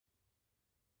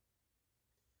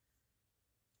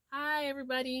Hi,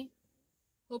 everybody.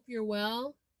 Hope you're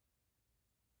well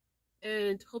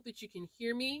and hope that you can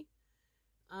hear me.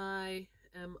 I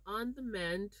am on the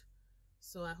mend,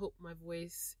 so I hope my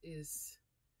voice is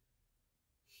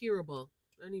hearable.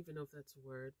 I don't even know if that's a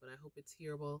word, but I hope it's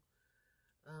hearable.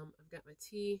 I've got my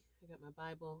tea, I got my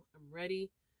Bible, I'm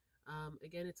ready.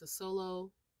 Again, it's a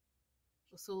solo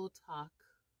talk,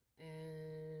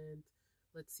 and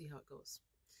let's see how it goes.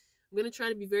 I'm going to try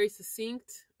to be very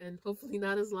succinct and hopefully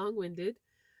not as long-winded,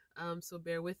 so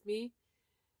bear with me.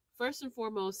 First and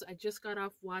foremost, I just got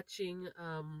off watching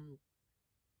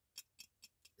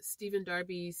Stephen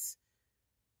Darby's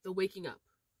The Waking Up.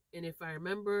 And if I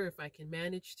remember, if I can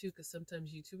manage to, because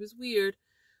sometimes YouTube is weird,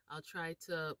 I'll try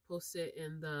to post it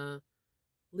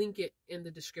link it in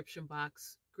the description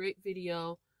box. Great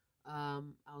video. I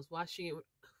was watching it.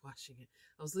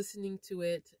 I was listening to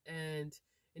it, and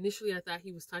initially I thought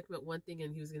he was talking about one thing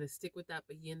and he was going to stick with that,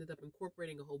 but he ended up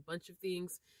incorporating a whole bunch of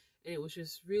things, and it was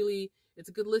just really, it's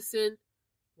a good listen.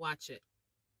 Watch it.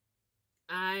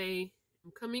 I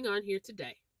am coming on here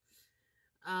today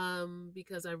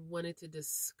because I wanted to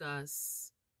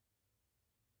discuss,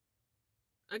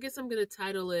 I guess I'm going to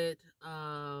title it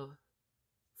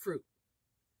fruit.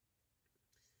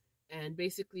 And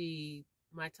basically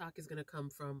my talk is going to come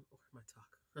from,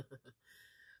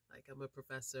 like I'm a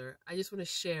professor. I just want to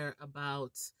share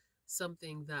about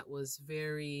something that was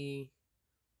very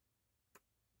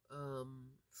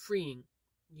freeing,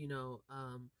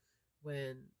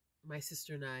 when my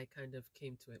sister and I kind of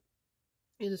came to it.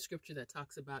 In the scripture that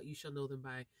talks about, you shall know them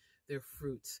by their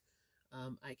fruits.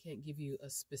 I can't give you a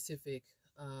specific,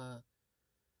 I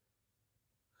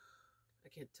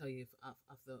can't tell you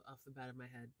off the bat of my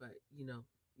head, but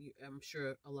I'm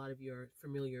sure a lot of you are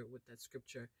familiar with that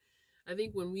scripture. I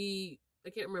think I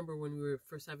can't remember when we were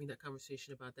first having that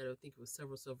conversation about that. I think it was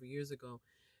several years ago.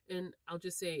 And I'll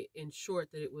just say in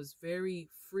short that it was very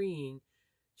freeing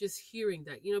just hearing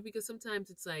that, because sometimes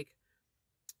it's like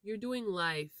you're doing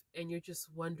life and you're just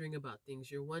wondering about things.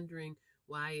 You're wondering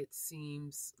why it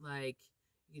seems like,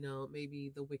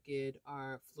 maybe the wicked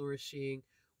are flourishing.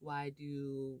 I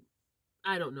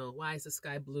don't know, why is the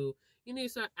sky blue? You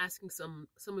start asking some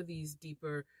of these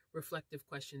deeper reflective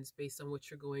questions based on what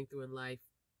you're going through in life.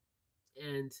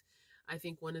 And I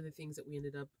think one of the things that we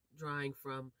ended up drawing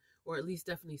from, or at least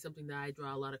definitely something that I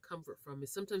draw a lot of comfort from,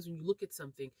 is sometimes when you look at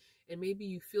something and maybe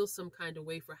you feel some kind of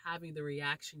way for having the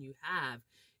reaction you have,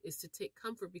 is to take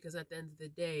comfort, because at the end of the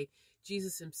day,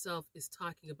 Jesus himself is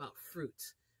talking about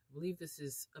fruit. I believe this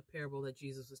is a parable that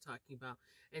Jesus was talking about,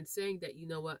 and saying that,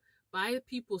 by the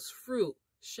people's fruit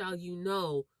shall you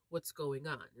know what's going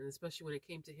on. And especially when it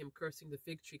came to him cursing the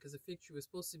fig tree, because the fig tree was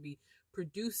supposed to be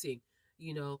producing,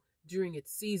 during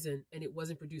its season, and it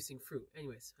wasn't producing fruit.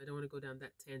 Anyways, I don't want to go down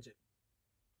that tangent.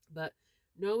 But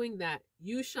knowing that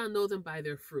you shall know them by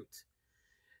their fruit.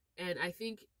 And I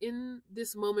think in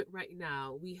this moment right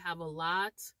now, we have a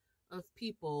lot of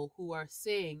people who are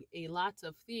saying a lot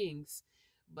of things,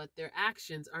 but their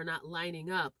actions are not lining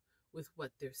up with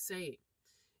what they're saying.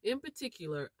 In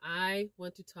particular, I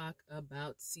want to talk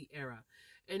about Ciara.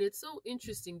 And it's so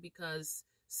interesting because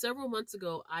several months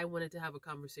ago, I wanted to have a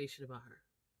conversation about her.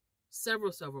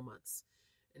 Several months.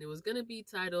 And it was going to be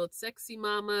titled Sexy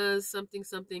Mamas, something.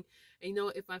 And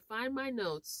if I find my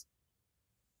notes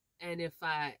and if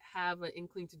I have an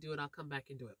inkling to do it, I'll come back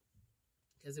and do it.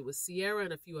 Because it was Ciara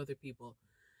and a few other people.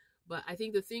 But I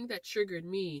think the thing that triggered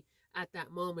me at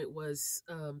that moment was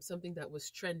something that was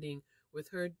trending with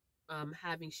her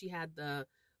she had the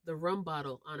rum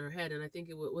bottle on her head. And I think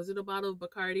was it a bottle of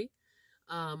Bacardi?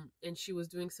 And she was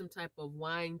doing some type of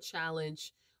wine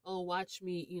challenge. Oh, watch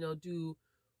me, do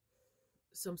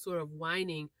some sort of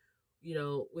whining,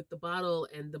 with the bottle,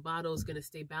 and the bottle is going to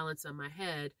stay balanced on my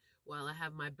head while I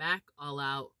have my back all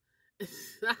out.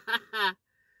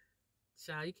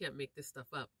 Child, you can't make this stuff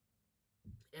up.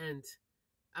 And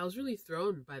I was really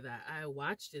thrown by that. I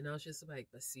watched it and I was just like,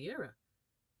 but Ciara,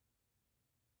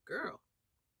 girl,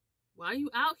 why are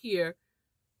you out here,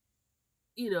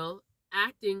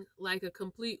 acting like a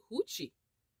complete hoochie?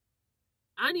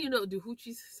 I don't even know, do hoochies,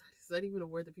 is that even a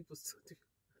word that people still do?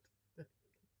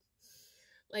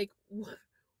 Like,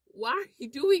 why are you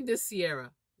doing this,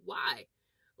 Ciara? Why?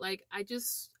 Like, I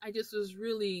just was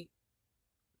really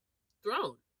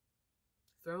thrown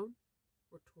or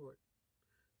torn,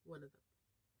 one of them.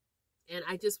 And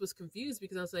I just was confused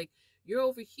because I was like, you're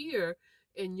over here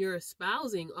and you're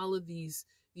espousing all of these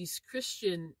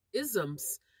Christian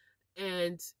isms,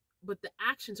 but the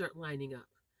actions aren't lining up.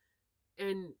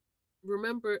 And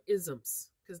remember, isms,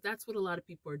 because that's what a lot of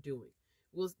people are doing.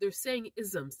 Well, they're saying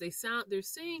isms. They're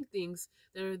saying things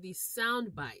that are these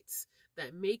sound bites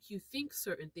that make you think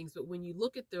certain things. But when you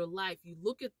look at their life, you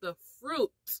look at the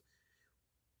fruit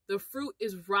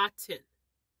is rotten.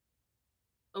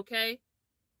 Okay?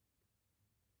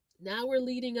 Now we're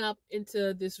leading up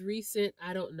into this recent,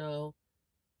 I don't know,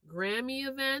 Grammy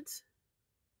event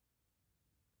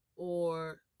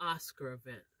or Oscar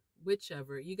event,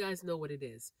 whichever. You guys know what it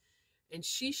is. And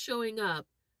she's showing up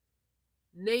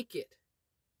naked.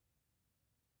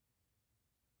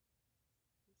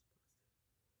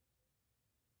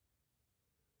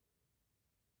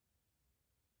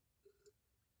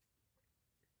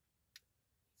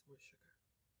 More sugar.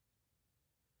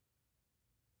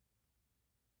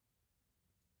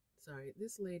 Sorry,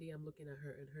 this lady, I'm looking at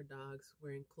her and her dog's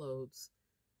wearing clothes,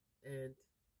 and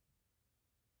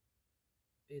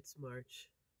it's March.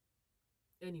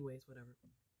 Anyways, whatever.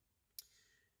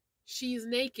 She's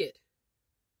naked.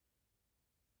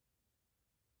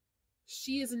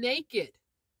 She is naked.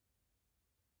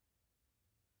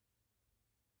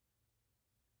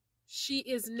 She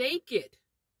is naked.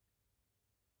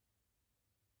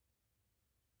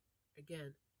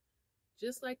 Again,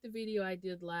 just like the video I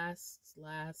did last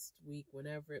week,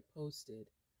 whenever it posted,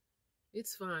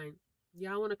 it's fine.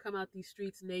 Y'all want to come out these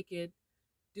streets naked,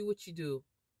 do what you do,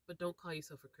 but don't call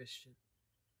yourself a Christian.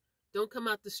 Don't come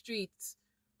out the streets,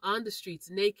 on the streets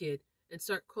naked, and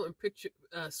start quoting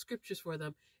scriptures for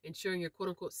them and sharing your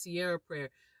quote-unquote Ciara prayer.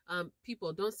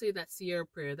 People, don't say that Ciara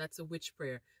prayer. That's a witch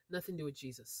prayer. Nothing to do with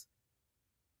Jesus.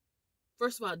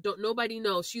 First of all, nobody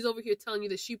knows. She's over here telling you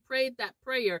that she prayed that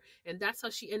prayer, and that's how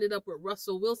she ended up with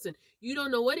Russell Wilson. You don't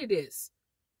know what it is.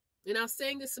 And I was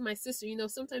saying this to my sister. You know,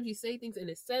 sometimes you say things and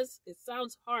it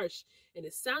sounds harsh, and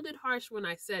it sounded harsh when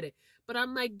I said it. But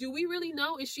I'm like, do we really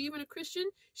know? Is she even a Christian?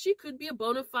 She could be a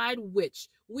bona fide witch.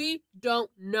 We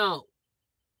don't know.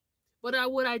 But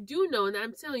what I do know, and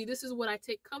I'm telling you, this is what I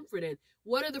take comfort in.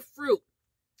 What are the fruit?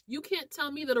 You can't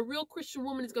tell me that a real Christian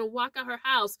woman is going to walk out her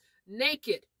house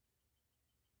naked.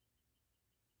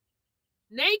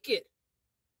 Naked.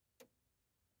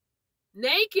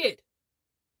 Naked.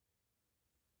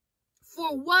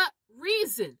 For what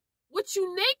reason? What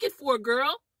you naked for,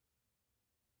 girl?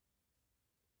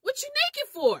 What you naked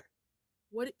for?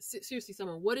 Seriously,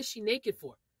 someone, what is she naked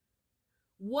for?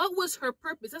 What was her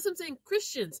purpose? That's what I'm saying.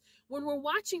 Christians, when we're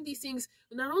watching these things,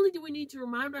 not only do we need to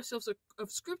remind ourselves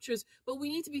of scriptures, but we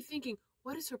need to be thinking,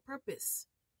 what is her purpose?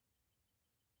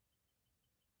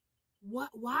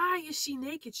 Why is she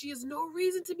naked? She has no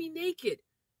reason to be naked.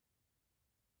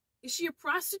 Is she a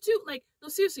prostitute? Like, no,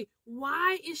 seriously,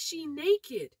 why is she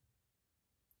naked?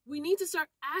 We need to start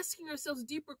asking ourselves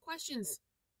deeper questions.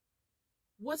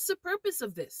 What's the purpose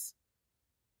of this?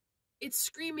 It's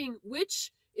screaming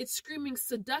witch. It's screaming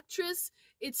seductress.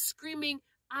 It's screaming,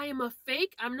 I am a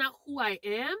fake. I'm not who I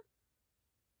am.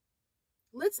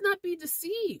 Let's not be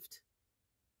deceived.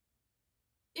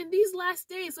 In these last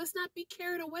days, let's not be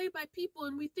carried away by people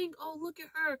and we think, oh, look at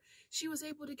her. She was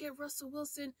able to get Russell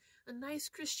Wilson, a nice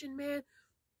Christian man.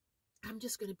 I'm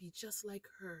just going to be just like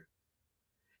her.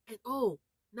 And oh,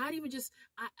 not even just,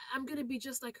 I'm going to be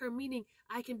just like her, meaning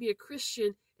I can be a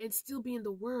Christian and still be in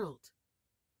the world.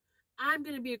 I'm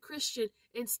going to be a Christian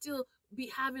and still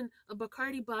be having a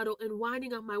Bacardi bottle and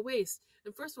winding on my waist.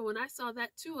 And first of all, when I saw that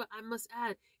too, I must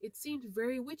add, it seemed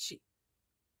very witchy.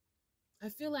 I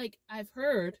feel like I've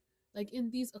heard, like in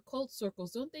these occult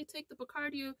circles, don't they take the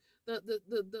Bacardi,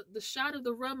 the shot of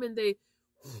the rum, and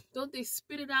don't they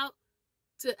spit it out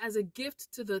as a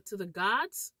gift to the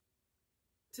gods,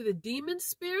 to the demon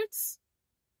spirits?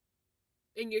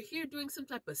 And you're here doing some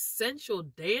type of sensual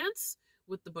dance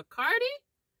with the Bacardi?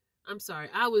 I'm sorry,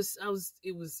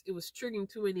 it was triggering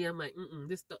too many. I'm like,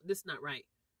 this not right.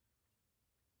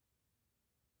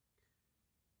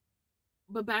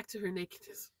 But back to her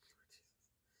nakedness.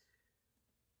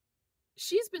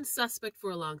 She's been suspect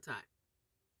for a long time.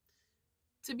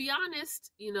 To be honest,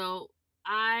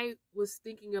 I was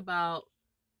thinking about,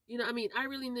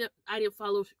 I didn't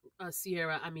follow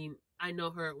Ciara. I mean, I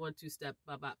know her 1-2 step,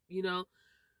 but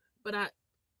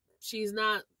she's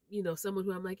not, someone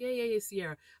who I'm like, yeah,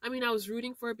 Ciara. I mean, I was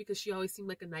rooting for her because she always seemed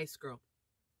like a nice girl.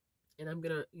 And I'm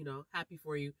gonna, happy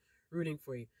for you, rooting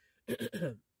for you.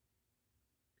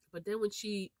 But then when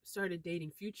she started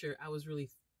dating Future, I was really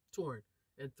torn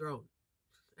and thrown.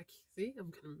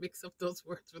 I'm going to mix up those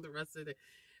words for the rest of the day.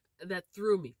 That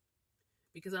threw me.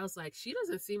 Because I was like, she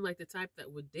doesn't seem like the type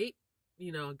that would date,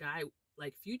 a guy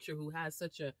like Future who has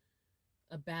such a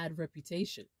bad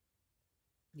reputation,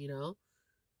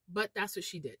 But that's what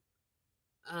she did.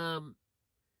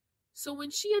 So when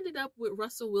she ended up with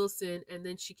Russell Wilson and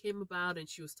then she came about and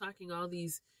she was talking all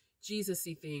these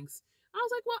Jesus-y things, I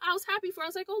was like, well, I was happy for her. I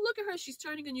was like, oh, look at her. She's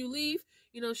turning a new leaf.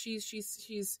 You know,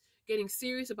 she's getting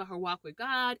serious about her walk with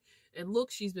God. And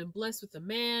look, she's been blessed with a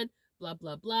man, blah,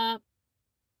 blah, blah.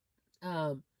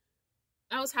 I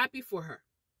was happy for her.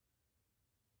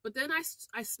 But then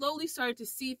I slowly started to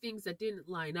see things that didn't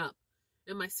line up.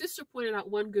 And my sister pointed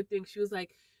out one good thing. She was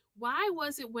like, why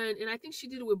was it when, and I think she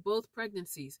did it with both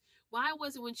pregnancies, why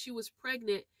was it when she was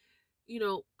pregnant, you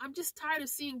know, I'm just tired of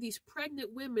seeing these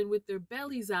pregnant women with their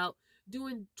bellies out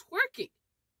doing twerking.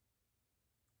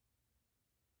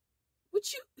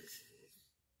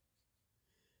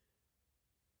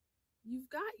 You've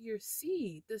got your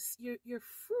seed, your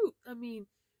fruit. I mean,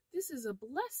 this is a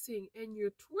blessing, and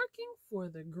you're twerking for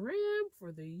the gram,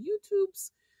 for the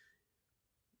YouTubes.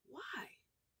 Why?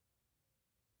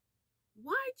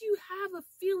 Why do you have a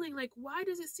feeling like, why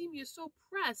does it seem you're so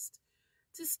pressed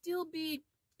to still be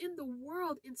in the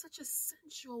world in such a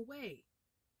sensual way?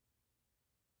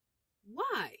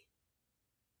 Why?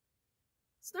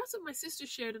 So that's what my sister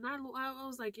shared, and I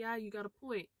was like, yeah, you got a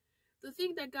point. The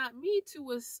thing that got me too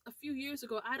was a few years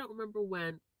ago, I don't remember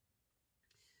when,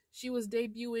 she was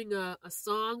debuting a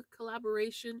song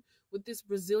collaboration with this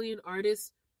Brazilian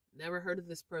artist. Never heard of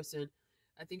this person.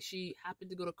 I think she happened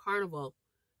to go to Carnival,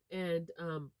 and a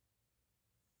lot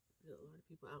of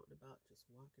people out and about just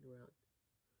walking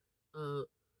around.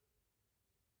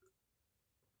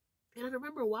 And I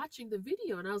remember watching the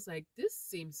video, and I was like, this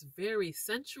seems very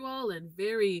sensual and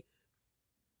very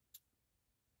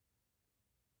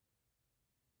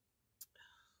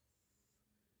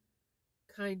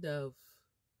kind of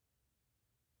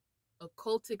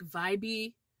occultic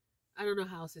vibey. I don't know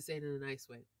how else to say it in a nice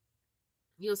way.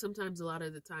 You know, sometimes, a lot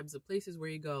of the times, the places where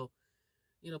you go,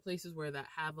 you know, places where that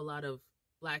have a lot of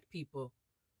black people,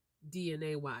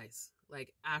 DNA wise,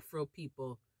 like Afro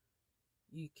people,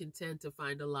 you can tend to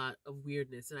find a lot of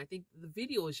weirdness. And I think the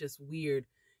video is just weird.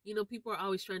 You know, people are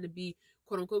always trying to be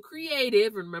quote unquote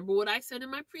creative. Remember what I said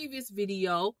in my previous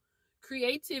video,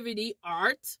 creativity,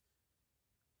 art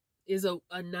is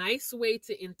a nice way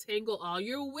to entangle all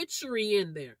your witchery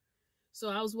in there. So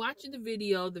I was watching the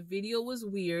video was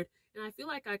weird, and I feel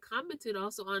like I commented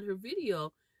also on her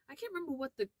video. I can't remember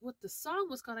what the song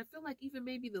was called. I feel like even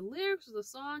maybe the lyrics of the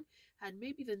song had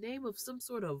maybe the name of some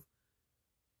sort of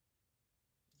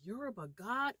Yoruba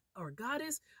god or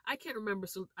goddess. I can't remember,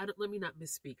 so let me not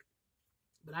misspeak.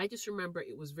 But I just remember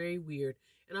it was very weird.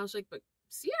 And I was like, but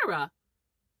Ciara,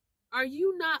 are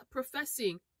you not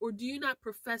professing, or do you not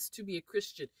profess to be a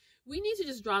Christian? We need to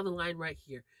just draw the line right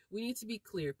here. We need to be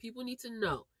clear. People need to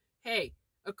know, hey,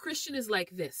 a Christian is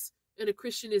like this, and a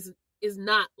Christian is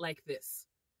not like this.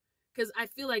 Because I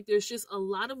feel like there's just a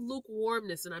lot of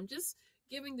lukewarmness, and I'm just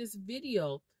sharing this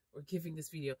video,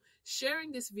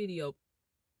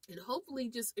 and hopefully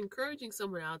just encouraging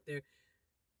someone out there.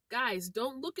 Guys,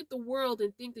 don't look at the world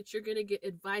and think that you're going to get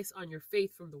advice on your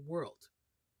faith from the world.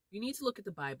 You need to look at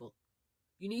the Bible.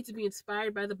 You need to be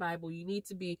inspired by the Bible. You need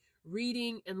to be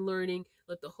reading and learning.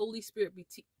 Let the Holy Spirit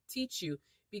teach you,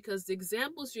 because the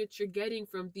examples that you're getting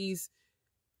from these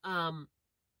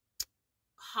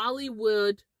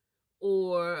Hollywood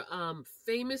or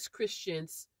famous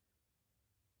Christians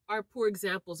are poor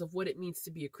examples of what it means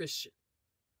to be a Christian.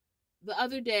 The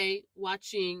other day,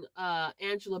 watching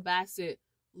Angela Bassett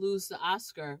lose the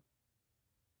Oscar,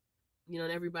 you know,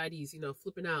 and everybody's, you know,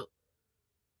 flipping out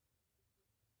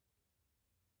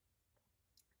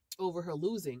over her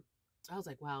losing. I was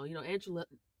like, wow, you know,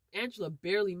 Angela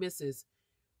barely misses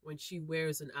when she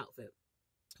wears an outfit.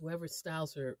 Whoever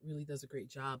styles her really does a great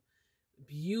job.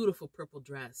 Beautiful purple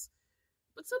dress.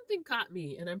 But something caught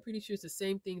me, and I'm pretty sure it's the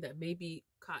same thing that maybe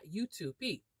caught you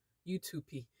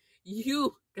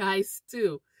guys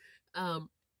too,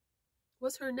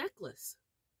 was her necklace.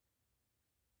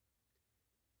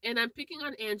 And I'm picking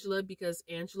on Angela because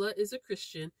Angela is a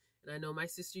Christian, and I know my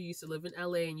sister used to live in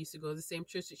LA and used to go to the same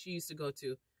church that she used to go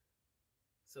to.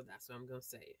 So that's what I'm going to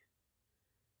say.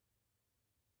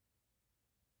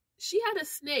 She had a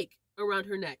snake around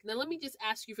her neck. Now let me just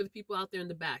ask you, for the people out there in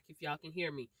the back, if y'all can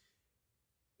hear me.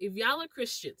 If y'all are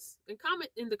Christians, then comment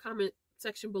in the comment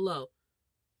section below.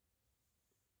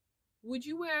 Would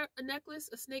you wear a necklace,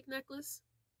 a snake necklace?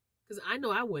 Because I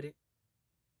know I wouldn't.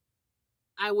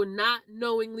 I would not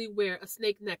knowingly wear a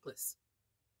snake necklace.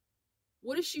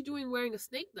 What is she doing wearing a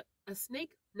snake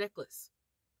necklace?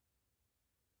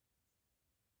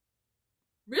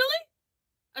 Really?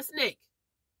 A snake.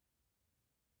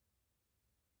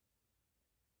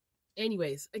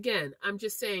 Anyways, again, I'm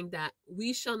just saying that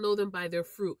we shall know them by their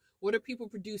fruit. What are people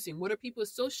producing? What are people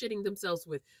associating themselves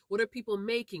with? What are people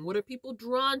making? What are people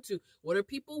drawn to? What are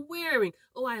people wearing?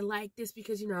 Oh, I like this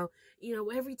because,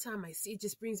 every time I see it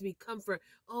just brings me comfort.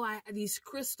 Oh, these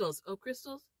crystals. Oh,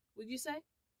 crystals? Would you say?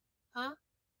 Huh?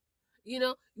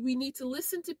 We need to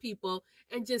listen to people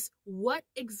and just what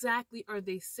exactly are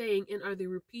they saying and are they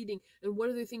repeating and what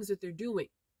are the things that they're doing?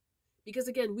 Because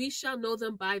again, we shall know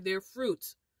them by their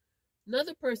fruits.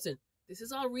 Another person, this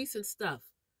is all recent stuff.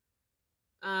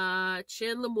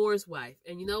 Chandler Moore's wife.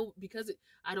 And because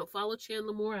I don't follow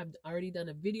Chandler Moore, I've already done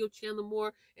a video of Chandler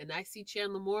Moore, and I see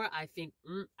Chandler Moore, I think,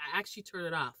 I actually turn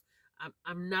it off.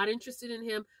 I'm not interested in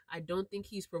him. I don't think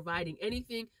he's providing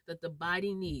anything that the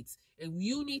body needs. And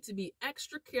you need to be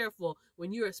extra careful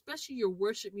when especially your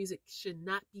worship music should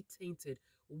not be tainted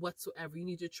whatsoever. You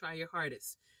need to try your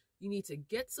hardest. You need to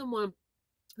get someone,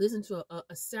 listen to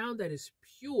a sound that is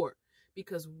pure,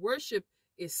 because worship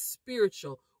is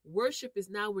spiritual. Worship is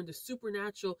now when the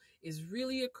supernatural is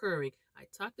really occurring. I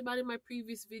talked about in my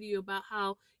previous video about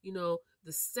how,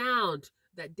 the sound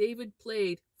that David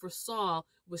played for Saul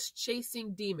was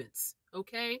chasing demons.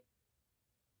 Okay?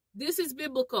 This is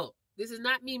biblical. This is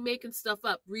not me making stuff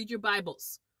up. Read your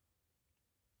Bibles.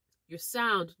 Your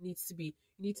sound you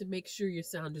need to make sure your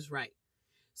sound is right.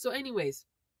 So anyways,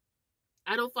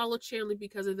 I don't follow Chandler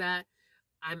because of that.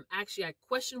 I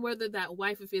question whether that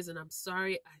wife of his, and I'm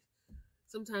sorry,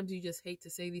 sometimes you just hate to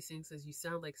say these things because you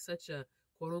sound like such a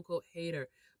quote unquote hater.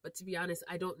 But to be honest,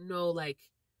 I don't know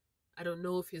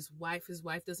if his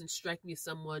wife doesn't strike me as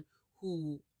someone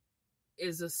who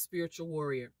is a spiritual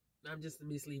warrior. Let me just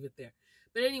leave it there.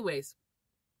 But anyways,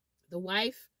 the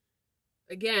wife,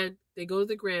 again, they go to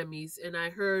the Grammys, and I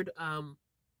heard,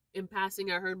 in passing,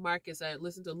 I heard Marcus, I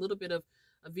listened to a little bit of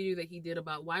a video that he did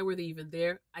about why were they even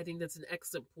there. I think that's an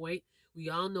excellent point.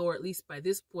 We all know, or at least by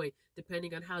this point,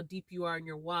 depending on how deep you are in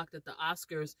your walk, that the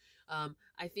Oscars,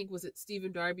 I think, was it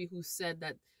Stephen Darby who said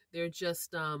that they're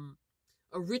just a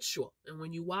ritual. And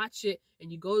when you watch it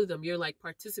and you go to them, you're like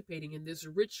participating in this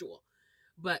ritual.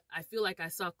 But I feel like I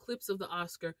saw clips of the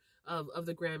Oscar, of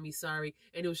the Grammy,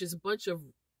 and it was just a bunch of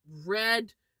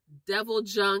red devil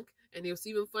junk. And it was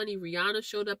even funny, Rihanna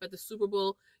showed up at the Super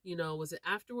Bowl, was it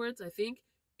afterwards, I think,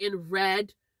 in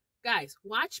red. Guys,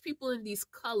 watch people in these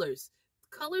colors.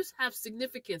 Colors have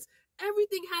significance.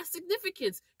 Everything has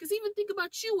significance. Because even think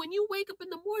about you. When you wake up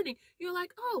in the morning, you're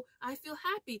like, oh, I feel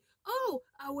happy. Oh,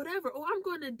 whatever. Oh, I'm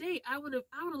going to date. I want to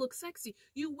look sexy.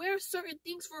 You wear certain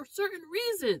things for certain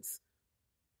reasons.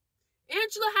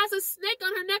 Angela has a snake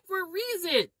on her neck for a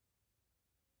reason.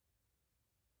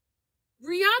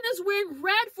 Rihanna's wearing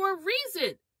red for a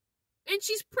reason. And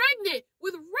she's pregnant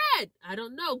with red. I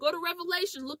don't know. Go to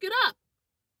Revelation. Look it up.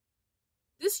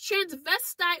 This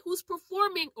transvestite who's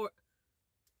performing, or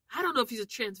I don't know if he's a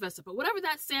transvestite, but whatever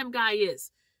that Sam guy is,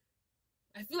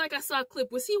 I feel like I saw a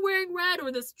clip. Was he wearing red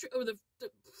or the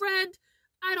friend?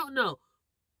 I don't know.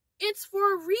 It's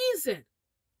for a reason.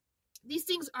 These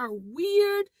things are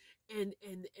weird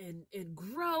and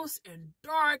gross and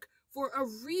dark for a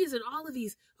reason. All of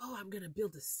these, oh, I'm going to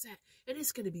build a set and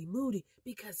it's going to be moody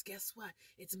because guess what?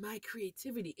 It's my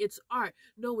creativity. It's art.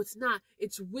 No, it's not.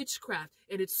 It's witchcraft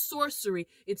and it's sorcery.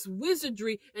 It's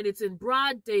wizardry and it's in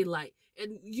broad daylight.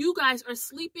 And you guys are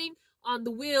sleeping on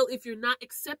the wheel if you're not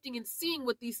accepting and seeing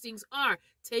what these things are.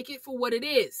 Take it for what it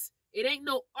is. It ain't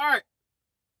no art.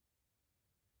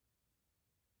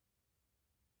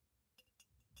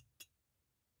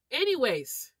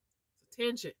 Anyways, it's a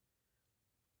tangent.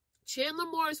 Chandler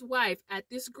Moore's wife at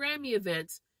this Grammy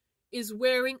event is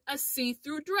wearing a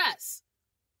see-through dress.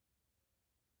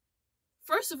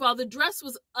 First of all, the dress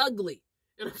was ugly.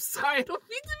 And I'm sorry, I don't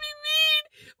mean to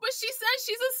be mean, but she says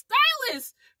she's a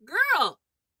stylist. Girl,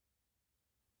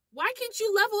 why can't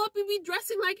you level up and be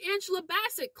dressing like Angela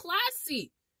Bassett?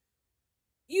 Classy.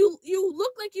 You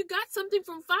look like you got something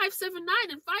from 579,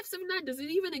 and 579, does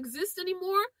it even exist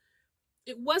anymore?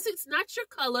 It's not your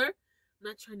color. I'm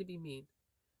not trying to be mean.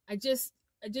 I just,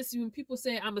 when people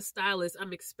say I'm a stylist,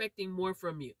 I'm expecting more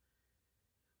from you.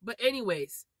 But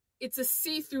anyways, it's a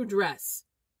see-through dress.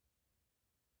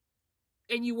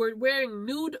 And you were wearing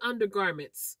nude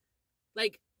undergarments.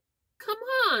 Like, come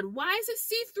on, why is it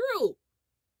see-through?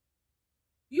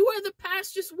 You are the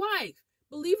pastor's wife.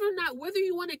 Believe it or not, whether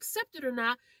you want to accept it or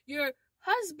not, your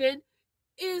husband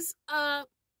is a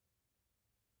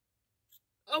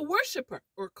worshiper,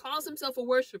 or calls himself a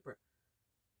worshiper.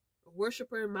 A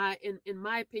worshiper, in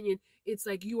my opinion, it's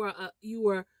like you're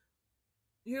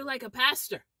like a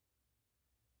pastor.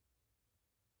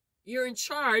 You're in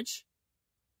charge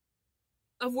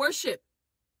of worship.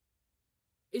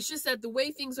 It's just that the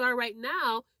way things are right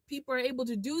now, people are able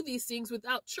to do these things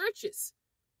without churches.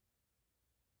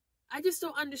 I just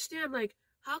don't understand, like,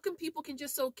 how come people can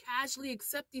just so casually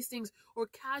accept these things, or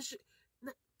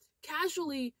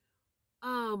casually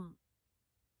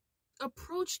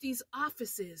approach these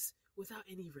offices without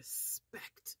any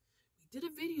respect? We did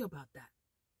a video about that.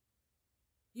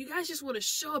 You guys just want to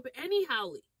show up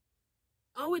anyhowly.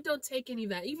 Oh, it don't take any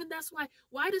of that. Even that's why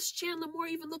does Chandler Moore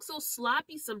even look so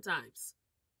sloppy sometimes?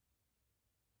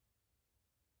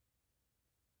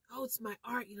 Oh, it's my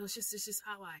art, it's just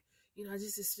how I,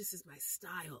 this is my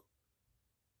style.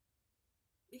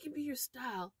 It can be your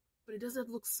style, but it doesn't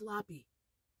look sloppy.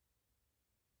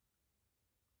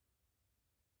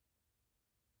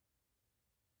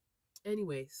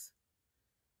 Anyways,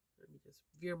 let me just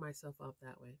veer myself off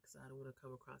that way, because I don't want to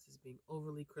come across as being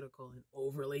overly critical and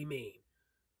overly mean.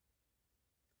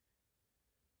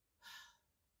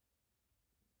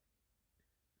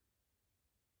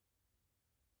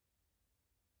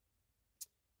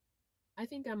 I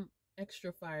think I'm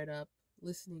extra fired up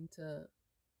listening to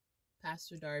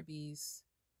Pastor Darby's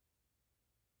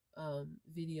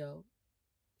video.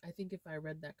 I think if I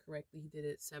read that correctly, he did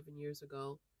it 7 years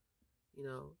ago.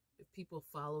 If people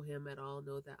follow him at all,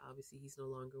 know that obviously he's no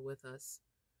longer with us.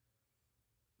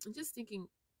 I'm just thinking,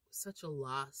 such a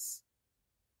loss,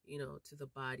 to the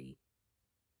body,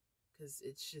 because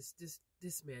it's just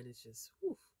this man is just,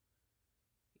 whew,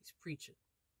 he's preaching,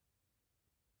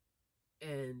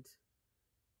 and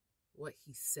what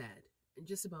he said, and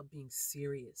just about being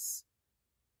serious.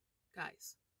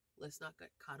 Guys, let's not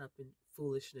get caught up in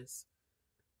foolishness.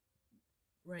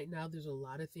 Right now, there's a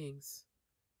lot of things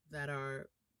that are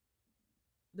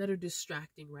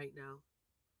distracting right now.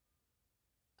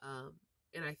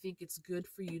 And I think it's good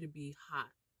for you to be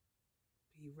hot,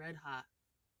 be red hot,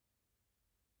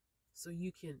 so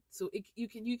you can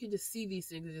just see these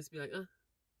things and just be like,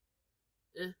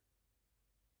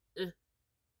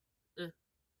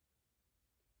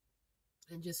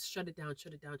 and just shut it down.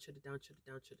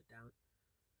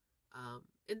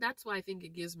 And that's why I think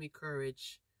it gives me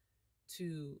courage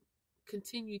to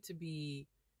continue to be,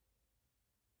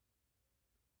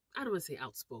 I don't want to say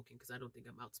outspoken, because I don't think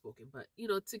I'm outspoken, but,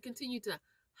 to continue to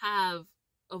have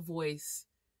a voice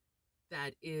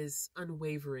that is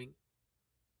unwavering.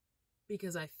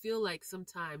 Because I feel like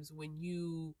sometimes when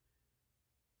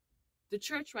the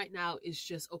church right now is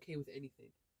just okay with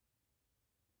anything.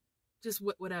 Just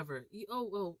whatever. You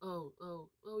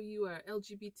are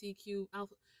LGBTQ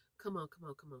alpha. Come on.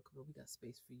 We got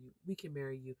space for you. We can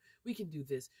marry you. We can do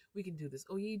this.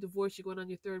 Oh, you divorced. You're going on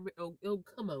your third. Oh,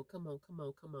 come on.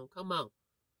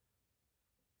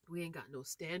 We ain't got no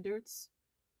standards.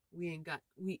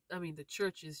 The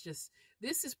church is just,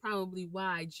 this is probably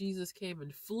why Jesus came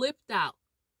and flipped out.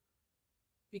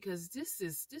 Because this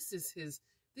is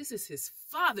his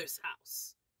Father's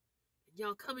house.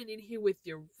 Y'all coming in here with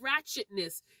your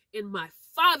ratchetness in my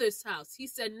Father's house. He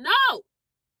said, no,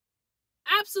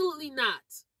 absolutely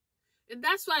not. And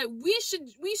that's why we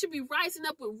should be rising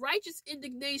up with righteous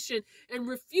indignation and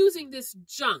refusing this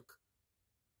junk.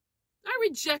 I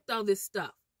reject all this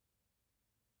stuff.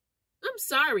 I'm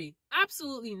sorry.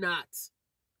 Absolutely not.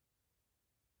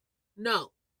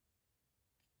 No.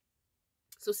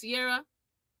 So, Ciara,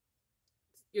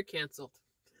 you're canceled.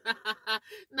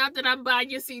 Not that I'm buying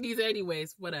your CDs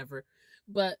anyways, whatever.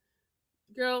 But,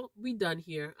 girl, we done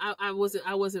here. I wasn't,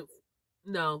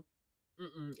 no.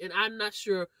 And I'm not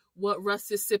sure what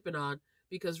Russ is sipping on,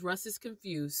 because Russ is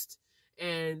confused.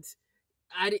 And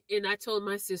I told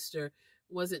my sister,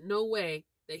 was it no way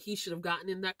that he should have gotten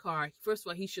in that car? First of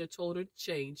all, he should have told her to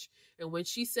change. And when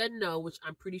she said no, which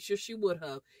I'm pretty sure she would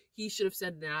have, he should have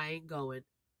said, nah, I ain't going.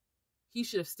 He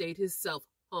should have stayed himself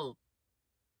home.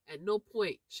 At no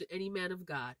point should any man of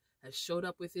God have showed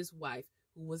up with his wife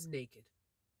who was naked.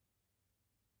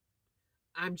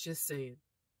 I'm just saying.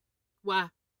 Why?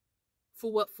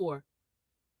 For what for?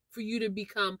 For you to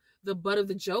become the butt of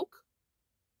the joke?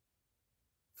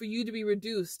 For you to be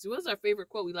reduced? What's our favorite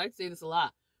quote? We like to say this a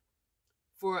lot.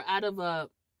 For out of a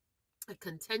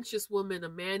contentious woman, a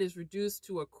man is reduced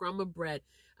to a crumb of bread.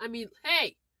 I mean,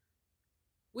 hey,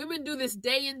 women do this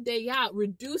day in, day out,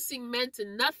 reducing men to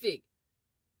nothing.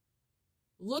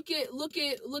 Look at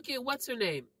what's her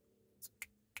name?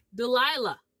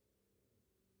 Delilah.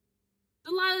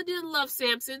 Delilah didn't love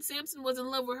Samson. Samson was in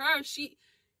love with her. She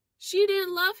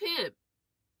didn't love him.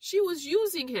 She was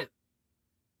using him.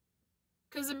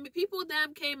 Because the people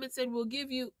then came and said, we'll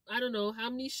give you, I don't know, how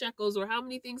many shekels or how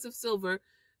many things of silver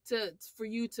for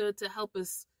you to help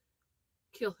us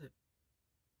kill him.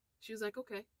 She was like,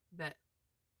 okay, bet.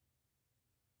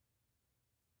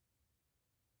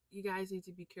 you guys need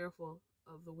to be careful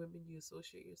of the women you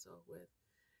associate yourself with.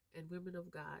 And women of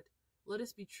God, let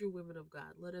us be true women of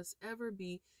God. Let us ever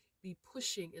be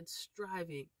pushing and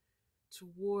striving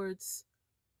towards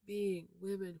being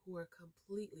women who are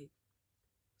completely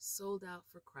sold out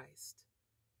for Christ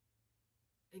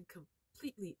and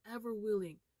completely ever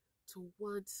willing to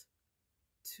want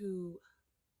to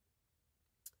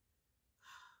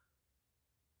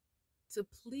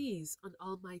please an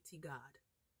almighty God,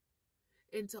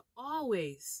 and to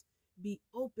always be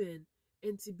open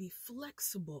and to be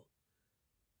flexible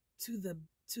to the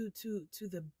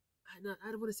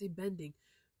I don't want to say bending,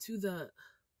 to the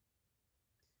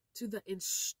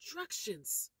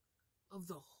instructions of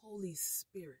the Holy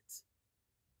Spirit.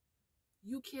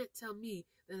 You can't tell me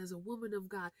that as a woman of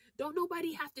God, don't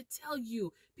nobody have to tell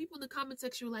you. People in the comment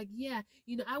section are like, yeah,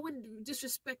 I wouldn't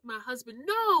disrespect my husband.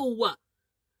 No,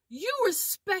 you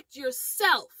respect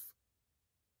yourself.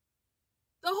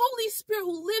 The Holy Spirit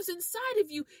who lives inside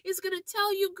of you is going to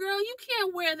tell you, girl, you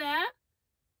can't wear that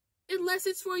unless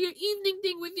it's for your evening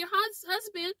thing with your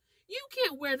husband. You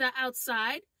can't wear that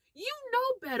outside. You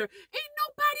know better. Ain't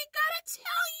nobody got to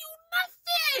tell you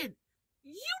nothing.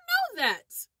 You know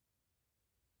that.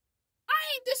 I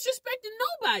ain't disrespecting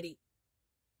nobody.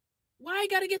 Why I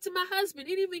got to get to my husband?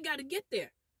 It even got to get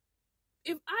there.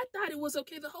 If I thought it was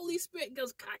okay, the Holy Spirit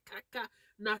goes, ka, ka, ka,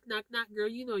 knock, knock, knock, girl,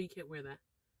 you know you can't wear that.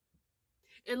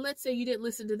 And let's say you didn't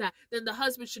listen to that. Then the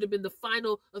husband should have been the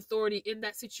final authority in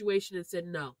that situation and said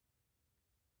no.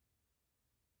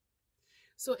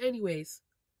 So anyways,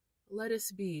 let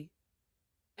us be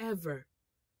ever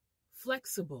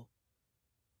flexible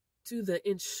to the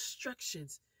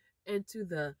instructions and to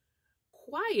the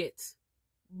quiet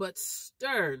but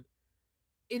stern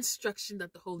instruction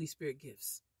that the Holy Spirit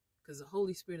gives. Because the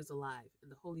Holy Spirit is alive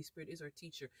and the Holy Spirit is our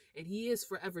teacher. And he is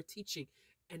forever teaching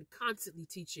and constantly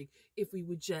teaching if we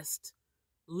would just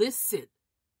listen.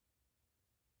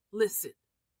 Listen.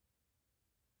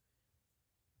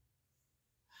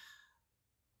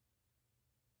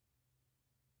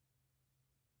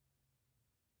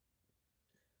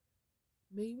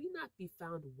 May we not be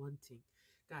found wanting.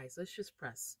 Guys, let's just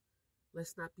press.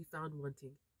 Let's not be found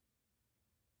wanting.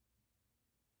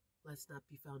 Let's not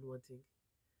be found wanting.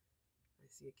 I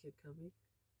see a kid coming,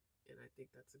 and I think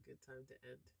that's a good time to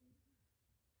end.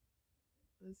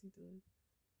 What is he doing?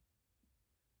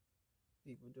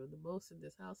 People doing the most in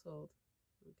this household.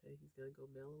 Okay, he's going to go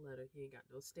mail a letter. He ain't got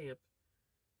no stamp.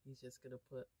 He's just going to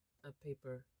put a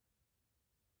paper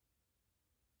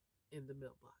in the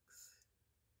mailbox.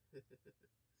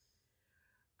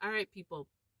 All right, people.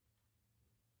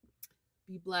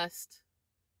 Be blessed.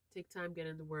 Take time, get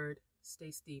in the word.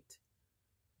 Stay steeped.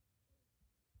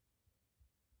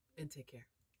 And take care.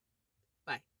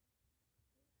 Bye.